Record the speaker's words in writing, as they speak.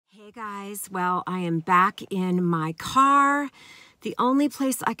Hey guys, well, I am back in my car, the only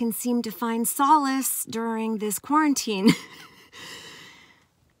place I can seem to find solace during this quarantine.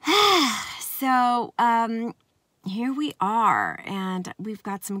 So, here we are, and we've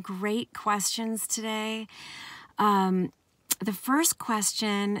got some great questions today. The first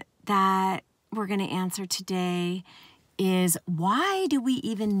question that we're going to answer today is, why do we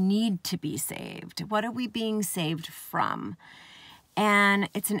even need to be saved? What are we being saved from? And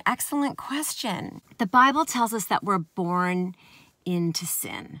it's an excellent question. The Bible tells us that we're born into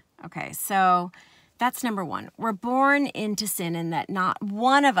sin. Okay, so that's number one. We're born into sin, and that not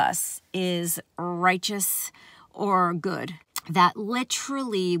one of us is righteous or good. That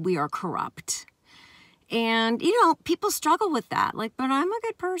literally we are corrupt. And, people struggle with that. Like, but I'm a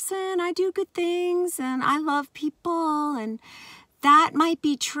good person. I do good things, and I love people. And that might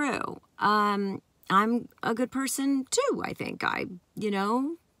be true. I'm a good person too, I think. I,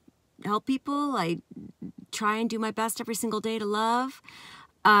 help people. I try and do my best every single day to love.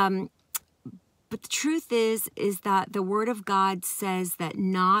 But the truth is that the Word of God says that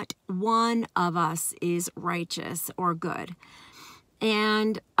not one of us is righteous or good.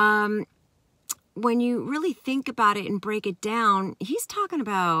 And when you really think about it and break it down, he's talking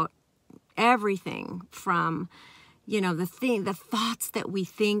about everything from the thoughts that we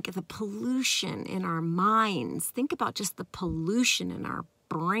think, the pollution in our minds. Think about just the pollution in our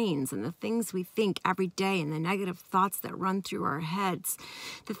brains and the things we think every day and the negative thoughts that run through our heads.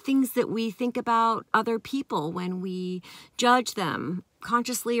 The things that we think about other people when we judge them,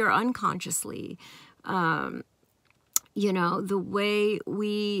 consciously or unconsciously. The way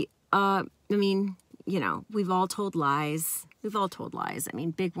we, we've all told lies. We've all told lies.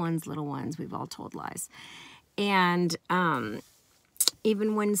 Big ones, little ones, we've all told lies. And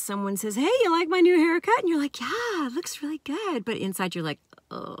even when someone says, hey, you like my new haircut? And you're like, yeah, it looks really good. But inside you're like,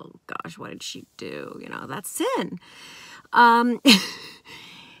 oh, gosh, what did she do? That's sin.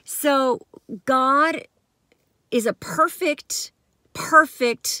 So God is a perfect,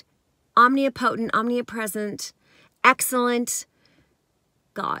 omnipotent, omnipresent, excellent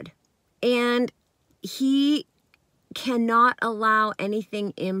God. And he cannot allow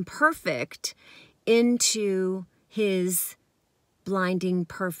anything imperfect into his blinding,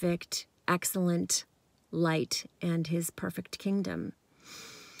 perfect, excellent light and his perfect kingdom.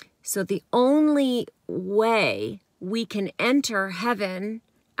 So the only way we can enter heaven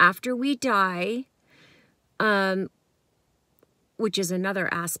after we die, which is another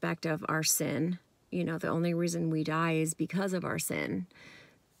aspect of our sin, the only reason we die is because of our sin,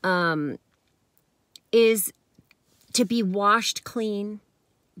 is to be washed clean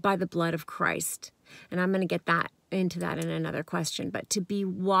by the blood of Christ. And I'm going to get into that in another question. But to be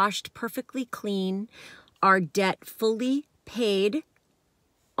washed perfectly clean, our debt fully paid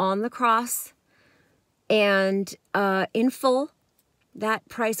on the cross, and in full, that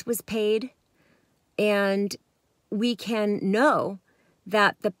price was paid. And we can know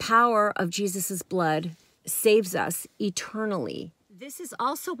that the power of Jesus's blood saves us eternally. This is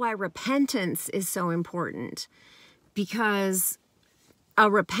also why repentance is so important, because a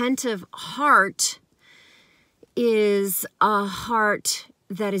repentive heart is a heart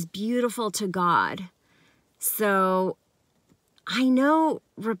that is beautiful to God. So I know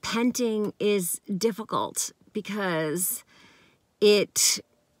repenting is difficult because it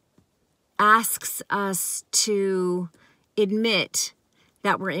asks us to admit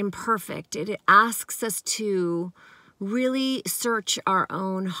that we're imperfect. It asks us to really search our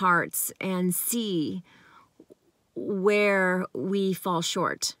own hearts and see where we fall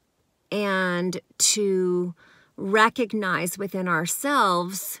short, and to recognize within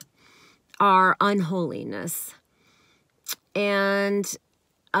ourselves our unholiness. And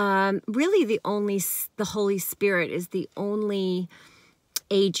really the Holy Spirit is the only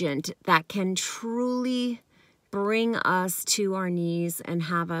agent that can truly bring us to our knees and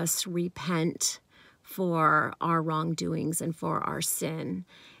have us repent for our wrongdoings and for our sin.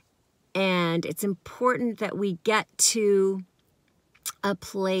 And it's important that we get to a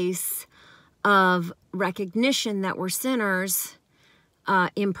place of recognition that we're sinners,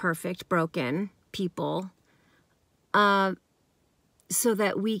 imperfect, broken people, so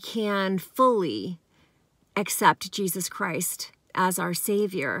that we can fully accept Jesus Christ as our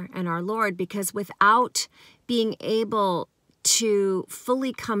Savior and our Lord. Because without being able to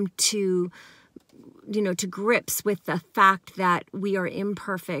fully come to grips with the fact that we are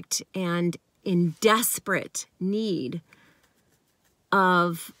imperfect and in desperate need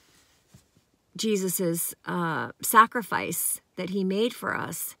of Jesus's sacrifice that he made for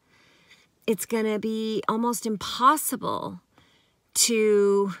us, it's going to be almost impossible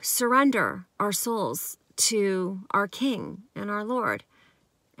to surrender our souls to our King and our Lord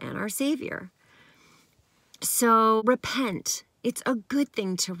and our Savior. So repent. It's a good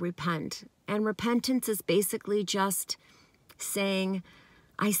thing to repent. And repentance is basically just saying,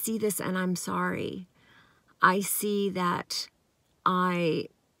 I see this and I'm sorry. I see that I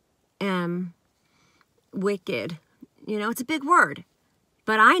am wicked. You know, it's a big word,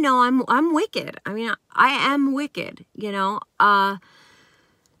 but I know I'm wicked. I mean, I am wicked, you know.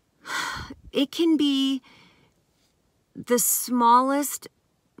 It can be the smallest,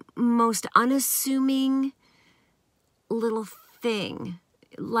 most unassuming little thing.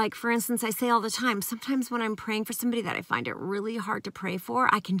 Like, for instance, I say all the time, sometimes when I'm praying for somebody that I find it really hard to pray for,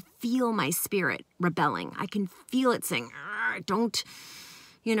 I can feel my spirit rebelling. I can feel it saying, don't,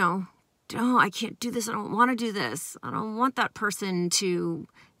 you know, oh, I can't do this. I don't want to do this. I don't want that person to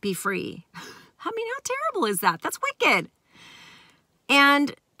be free. I mean, how terrible is that? That's wicked.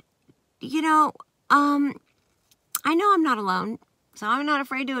 And, you know, I know I'm not alone, so I'm not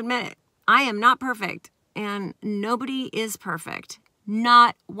afraid to admit it. I am not perfect, and nobody is perfect.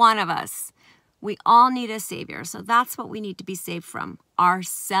 Not one of us. We all need a Savior, so that's what we need to be saved from,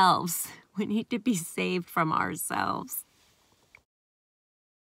 ourselves. We need to be saved from ourselves.